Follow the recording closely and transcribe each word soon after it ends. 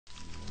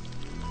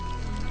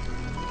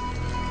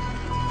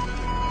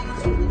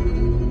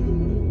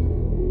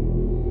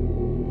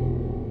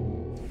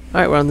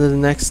Alright, we're on to the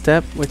next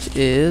step, which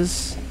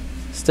is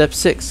step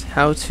 6,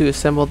 how to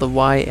assemble the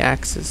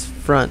Y-axis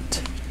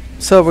front.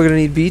 So we're going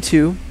to need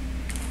B-2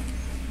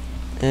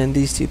 and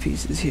these two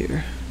pieces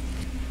here.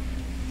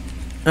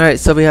 Alright,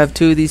 so we have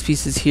 2 of these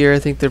pieces here. I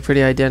think they're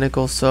pretty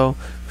identical, so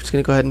we're just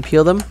going to go ahead and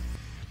peel them.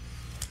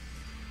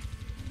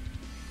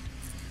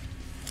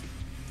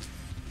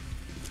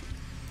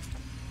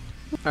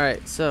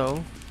 Alright,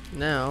 so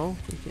now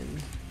we can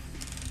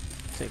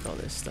take all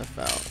this stuff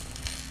out.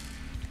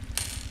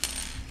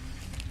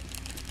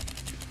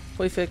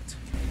 Perfect.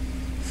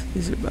 So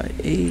these are by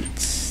 8.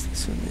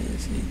 This one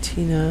is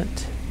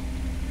 18-aught.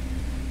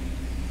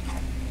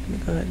 I'm going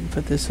to go ahead and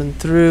put this one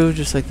through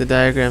just like the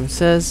diagram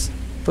says.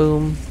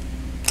 Boom.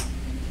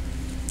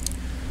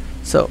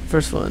 So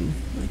first one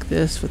like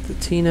this with the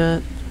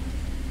T-nut.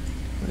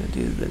 We're going to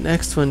do the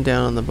next one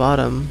down on the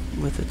bottom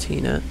with a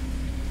T-nut.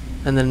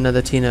 And then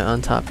another T-nut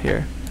on top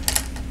here.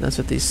 That's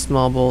with these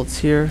small bolts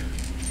here,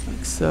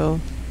 like so.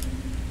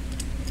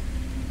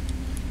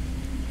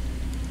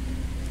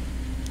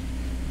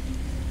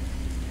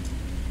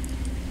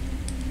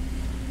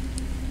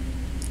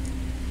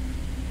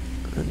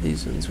 And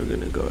these ones we're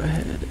going to go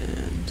ahead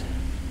and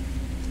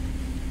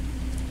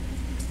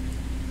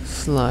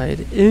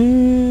sliding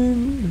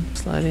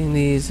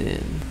these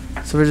in.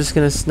 So we're just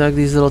going to snug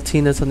these little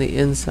T-nuts on the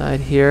inside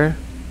here,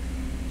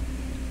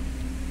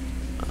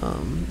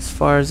 as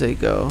far as they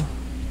go.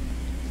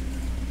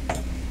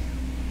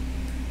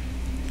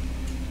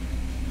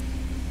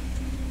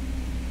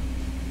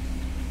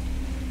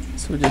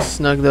 So we just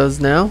snug those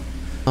now.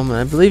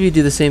 I believe you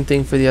do the same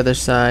thing for the other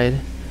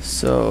side,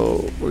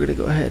 so we're going to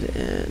go ahead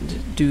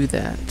and do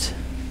that.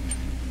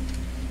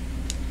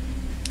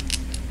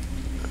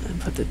 And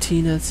put the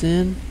T-nuts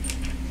in.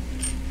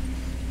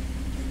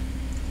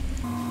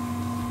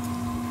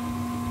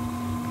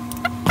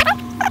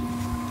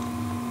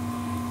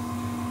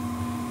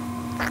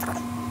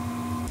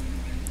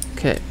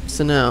 Okay,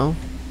 so now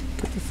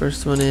get the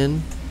first one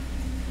in.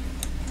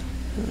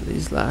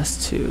 These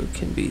last 2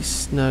 can be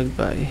snugged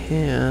by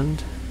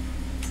hand.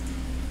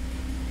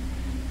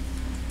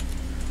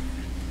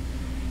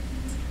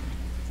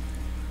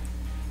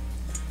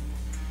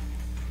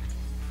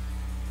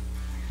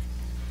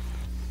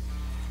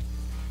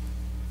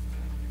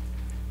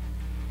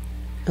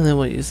 And then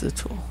we'll use the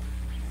tool.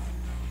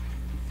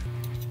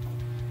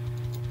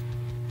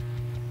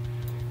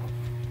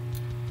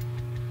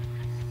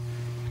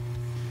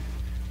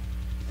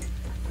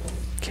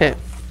 Okay.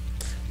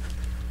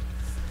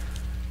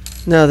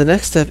 Now the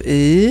next step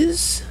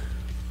is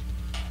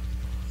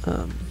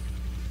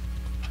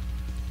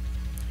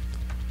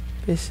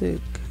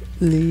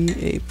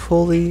basically a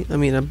pulley,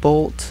 a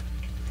bolt,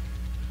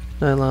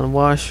 nylon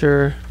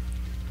washer,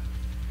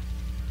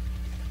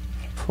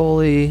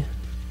 pulley,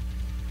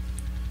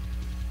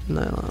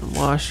 nylon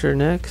washer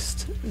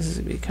next. This is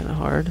going to be kind of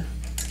hard.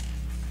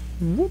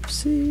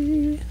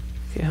 Whoopsie.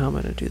 Okay, how am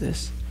I going to do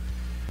this?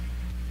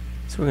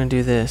 So we're going to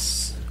do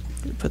this.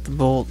 Put the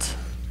bolt,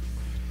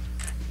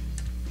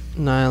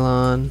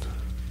 nylon,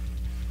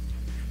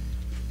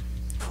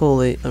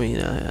 pulley,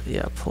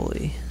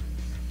 pulley,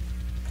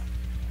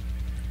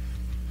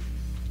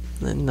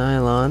 and then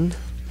nylon.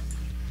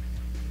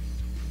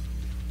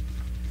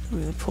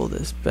 I'm going to pull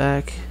this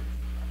back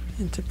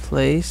into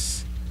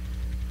place.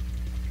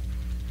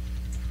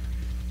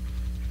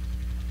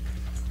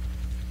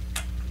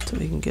 So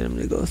we can get them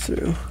to go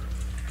through.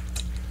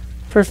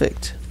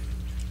 Perfect.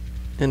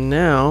 And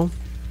now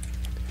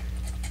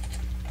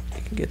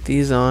you can get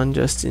these on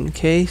just in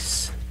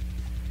case.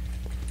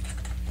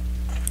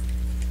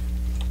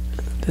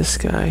 This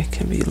guy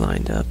can be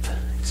lined up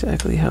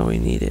exactly how we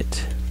need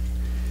it.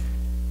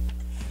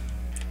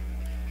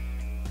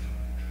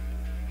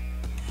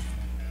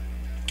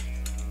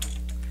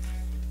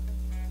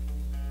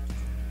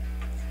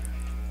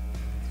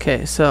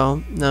 Okay,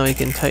 so now we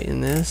can tighten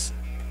this.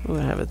 We're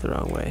gonna have it the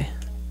wrong way.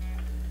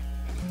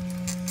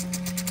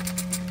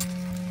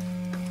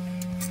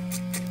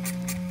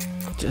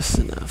 Just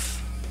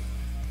enough.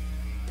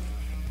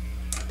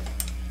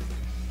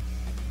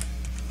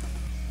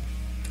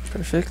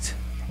 Perfect.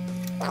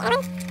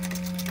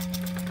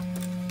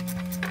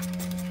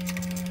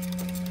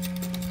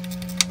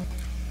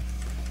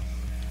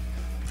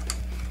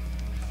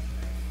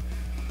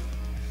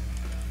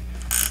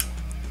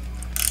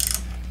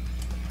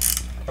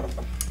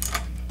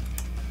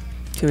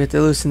 Okay, we have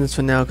to loosen this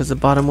one now because the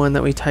bottom one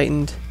that we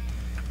tightened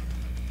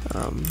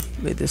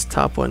made this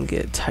top one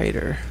get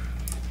tighter.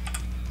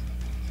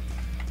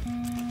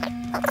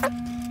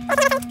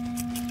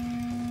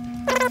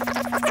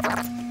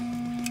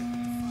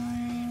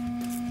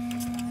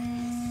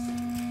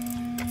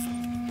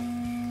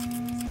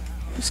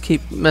 Just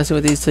keep messing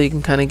with these so you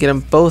can kind of get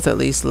them both at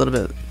least a little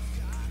bit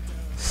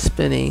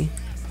spinny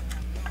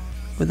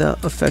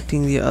without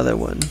affecting the other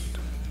one.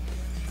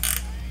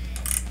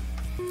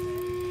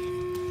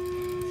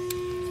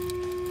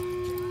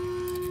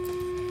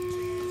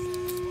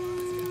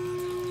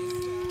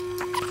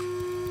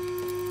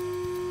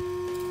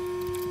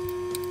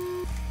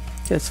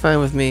 That's fine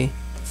with me.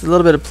 It's a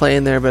little bit of play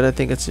in there, but I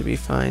think it should be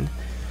fine.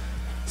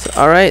 So,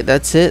 alright,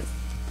 that's it.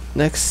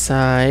 Next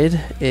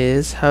side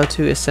is how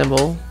to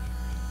assemble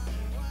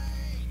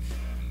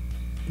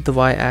the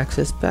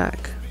y-axis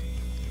back.